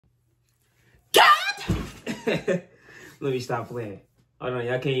Let me stop playing. Hold on,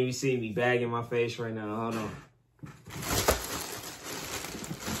 y'all can't even see me bagging my face right now. Hold on.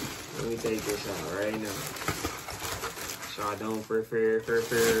 Let me take this out right now. So I don't forget.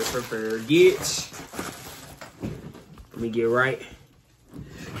 Let me get right.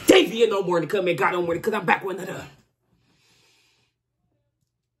 Davey, no more to come and got no more because I'm back with another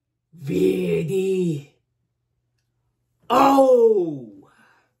video. Oh,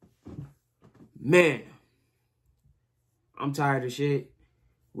 man. I'm tired of shit.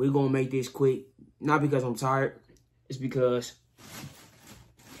 We're going to make this quick. Not because I'm tired. It's because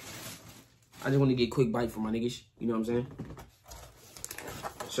I just want to get a quick bite for my niggas. You know what I'm saying?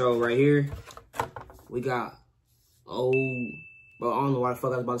 So, right here, we got, but I don't know why the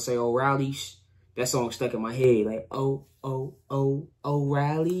fuck I was about to say O'Reilly's. That song stuck in my head. Like,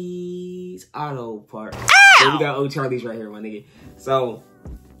 O'Reilly's Auto Parts. So we got O'Charlie's right here, my nigga. So,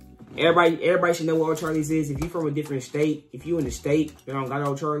 everybody should know what O'Charlie's is. If you're from a different state, if you in the state that don't got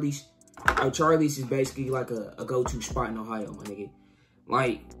O'Charlie's is basically like a go-to spot in Ohio, my nigga.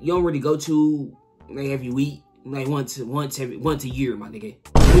 Like, you don't really go to like every week, like once a year, my nigga.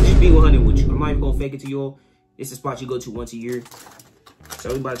 We'll just be 100 with you. I'm not even gonna fake it to you all. It's a spot you go to once a year. So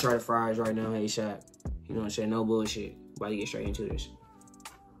we about to try the fries right now, hey shot. You know what I'm saying? No bullshit. About to get straight into this.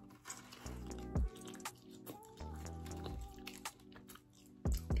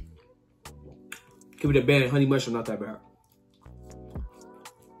 Give it a bad honey mushroom, not that bad.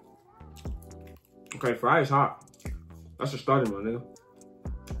 Okay, fries hot. That's the starting one, nigga.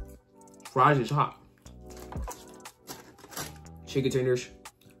 Fries is hot. Chicken tenders.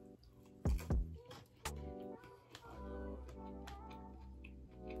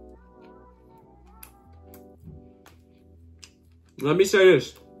 Let me say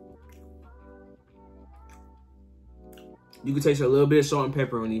this. You can taste a little bit of salt and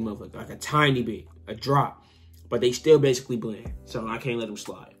pepper on these motherfuckers. Like a tiny bit. A drop. But they still basically blend. So I can't let them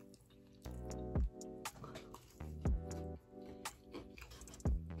slide.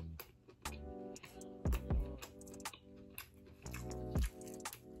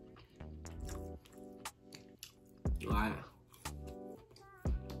 Wow.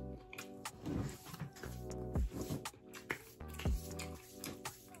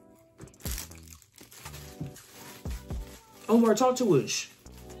 Omar, talk to us.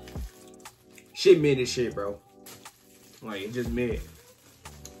 Shit mid as shit, bro. Like, it just mid.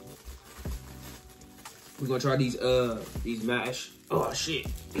 We're gonna try these mashed. Oh, shit.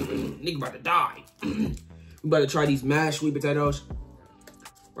 Nigga about to die. We about to try these mashed sweet potatoes.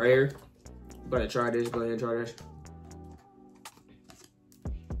 Right here. About to try this. Go ahead and try this.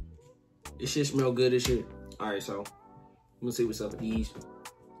 This shit smell good as shit. Alright, so. We'll see what's up with these.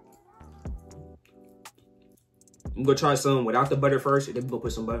 I'm gonna try some without the butter first, and then we're gonna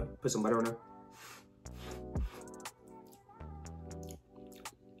put some butter on there.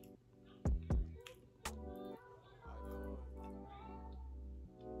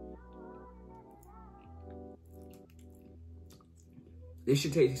 This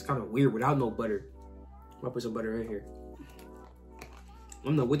shit tastes kind of weird without no butter. I'm gonna put some butter in here. I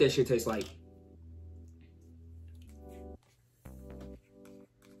don't know what that shit tastes like.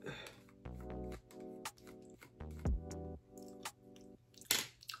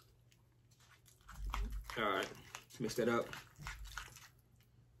 Alright, mix that up.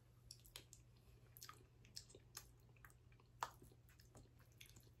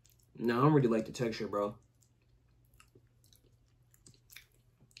 No, I don't really like the texture, bro.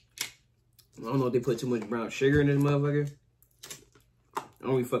 I don't know if they put too much brown sugar in this motherfucker. I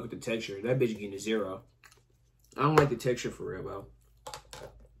don't really fuck with the texture. That bitch getting a 0. I don't like the texture for real, bro.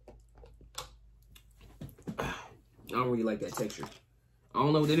 I don't really like that texture. I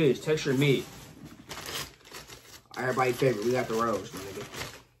don't know what it is. Texture mid. Everybody's favorite. We got the rose, my nigga.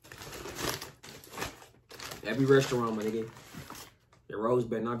 Every restaurant, my nigga. The rose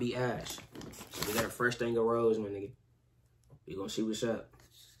better not be ash. So we got a fresh thing of rose, my nigga. We gonna see what's up.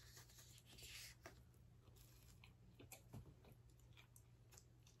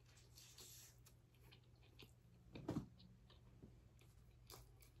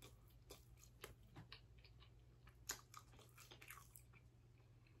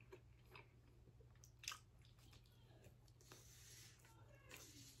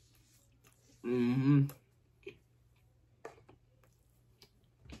 Mm-hmm.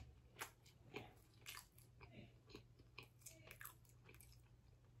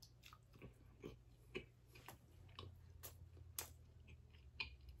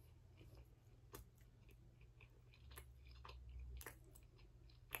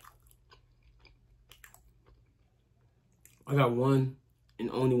 I got one and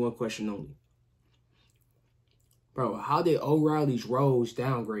only one question only. Bro, how did O'Reilly's Rose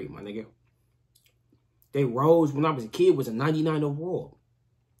downgrade, my nigga? They Rose, when I was a kid, was a 99 overall.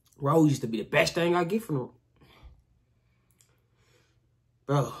 Rose used to be the best thing I get from them.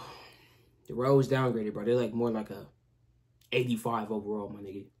 Bro, the Rose downgraded, bro. They're like more like a 85 overall, my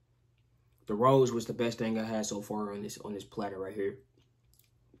nigga. The Rose was the best thing I had so far on this platter right here.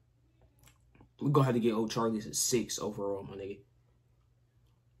 We're gonna have to get Old Charlie's a 6 overall, my nigga.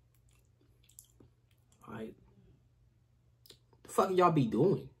 Alright. The fuck y'all be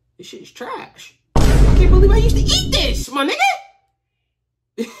doing? This shit is trash. I can't believe I used to eat this, my nigga.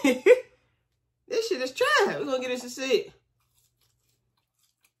 This shit is trash. We're gonna get this a 6.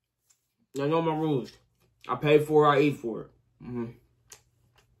 I know my rules. I paid for it, I eat for it.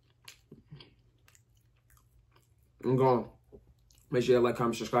 I'm going. Make sure you like,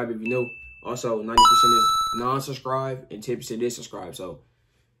 comment, subscribe if you're new. Also, 90% is non-subscribe and 10% is subscribe. So,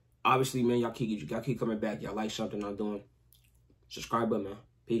 obviously, man, y'all keep coming back. Y'all like something I'm doing. Subscribe button, man.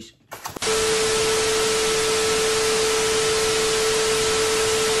 Peace.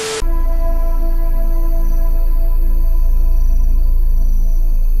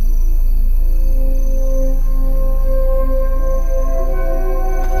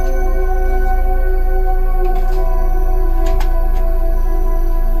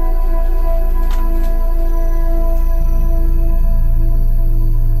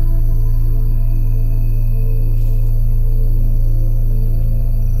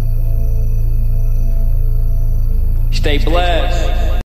 Stay blessed.